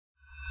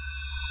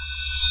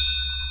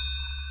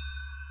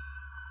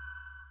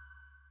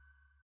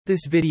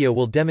This video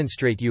will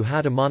demonstrate you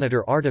how to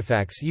monitor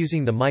artifacts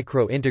using the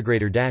Micro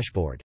Integrator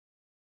Dashboard.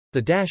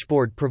 The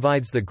dashboard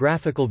provides the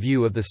graphical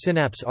view of the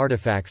Synapse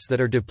artifacts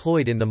that are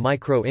deployed in the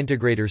Micro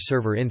Integrator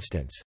server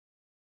instance.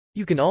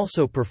 You can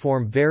also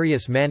perform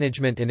various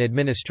management and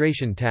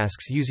administration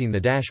tasks using the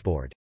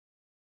dashboard.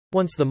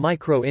 Once the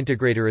Micro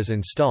Integrator is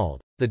installed,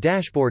 the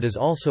dashboard is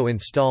also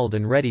installed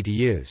and ready to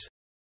use.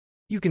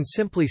 You can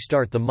simply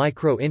start the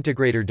Micro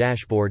Integrator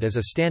Dashboard as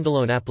a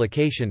standalone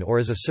application or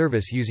as a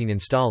service using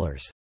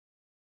installers.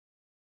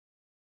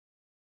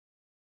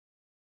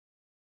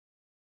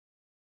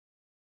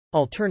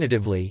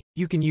 Alternatively,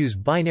 you can use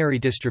binary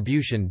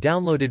distribution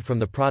downloaded from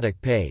the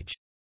product page.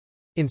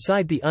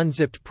 Inside the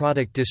unzipped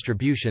product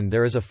distribution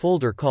there is a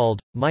folder called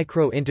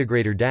Micro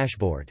Integrator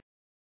Dashboard.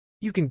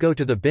 You can go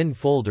to the bin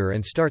folder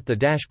and start the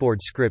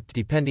dashboard script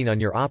depending on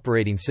your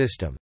operating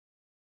system.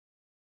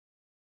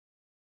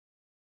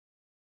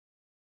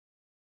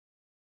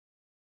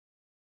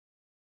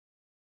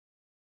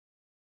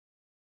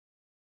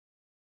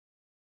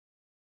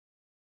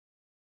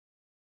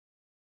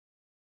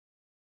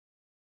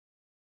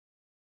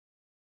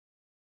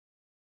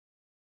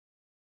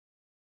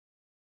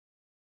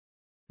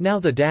 Now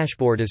the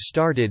dashboard is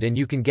started and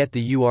you can get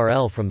the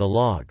URL from the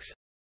logs.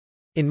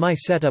 In my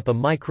setup, a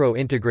Micro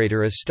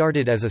Integrator is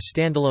started as a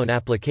standalone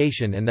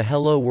application and the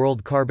Hello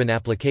World Carbon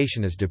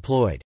application is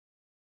deployed.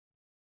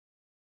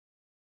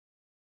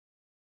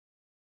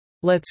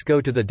 Let's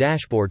go to the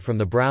dashboard from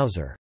the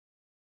browser.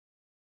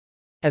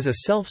 As a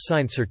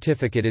self-signed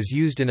certificate is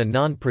used in a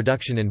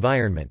non-production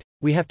environment,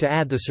 we have to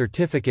add the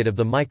certificate of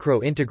the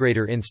Micro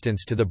Integrator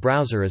instance to the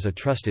browser as a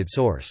trusted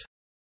source.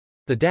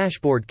 The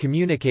dashboard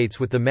communicates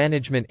with the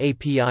management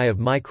API of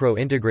Micro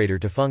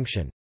Integrator to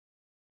function.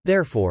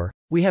 Therefore,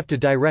 we have to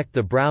direct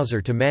the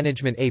browser to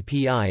management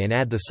API and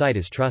add the site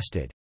as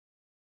trusted.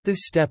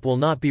 This step will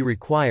not be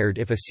required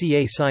if a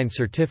CA-signed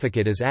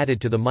certificate is added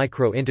to the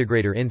Micro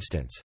Integrator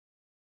instance.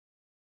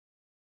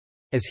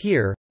 As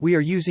here, we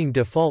are using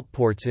default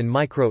ports in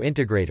Micro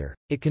Integrator.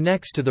 It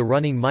connects to the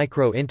running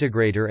Micro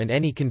Integrator and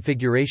any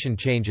configuration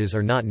changes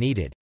are not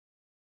needed.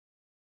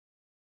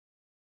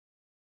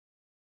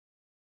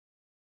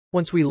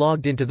 Once we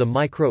logged into the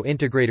Micro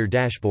Integrator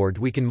dashboard,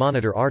 we can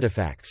monitor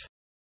artifacts.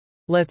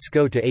 Let's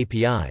go to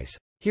APIs.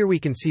 Here we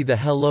can see the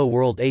Hello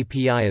World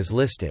API is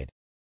listed.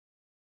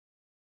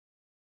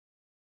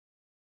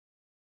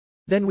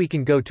 Then we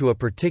can go to a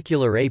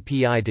particular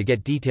API to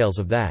get details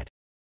of that.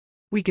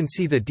 We can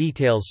see the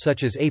details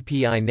such as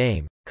API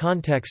name,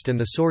 context and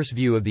the source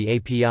view of the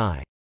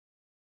API.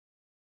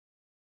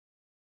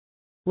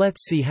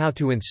 Let's see how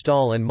to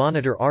install and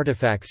monitor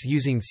artifacts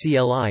using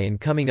CLI in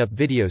coming up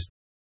videos.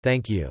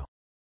 Thank you.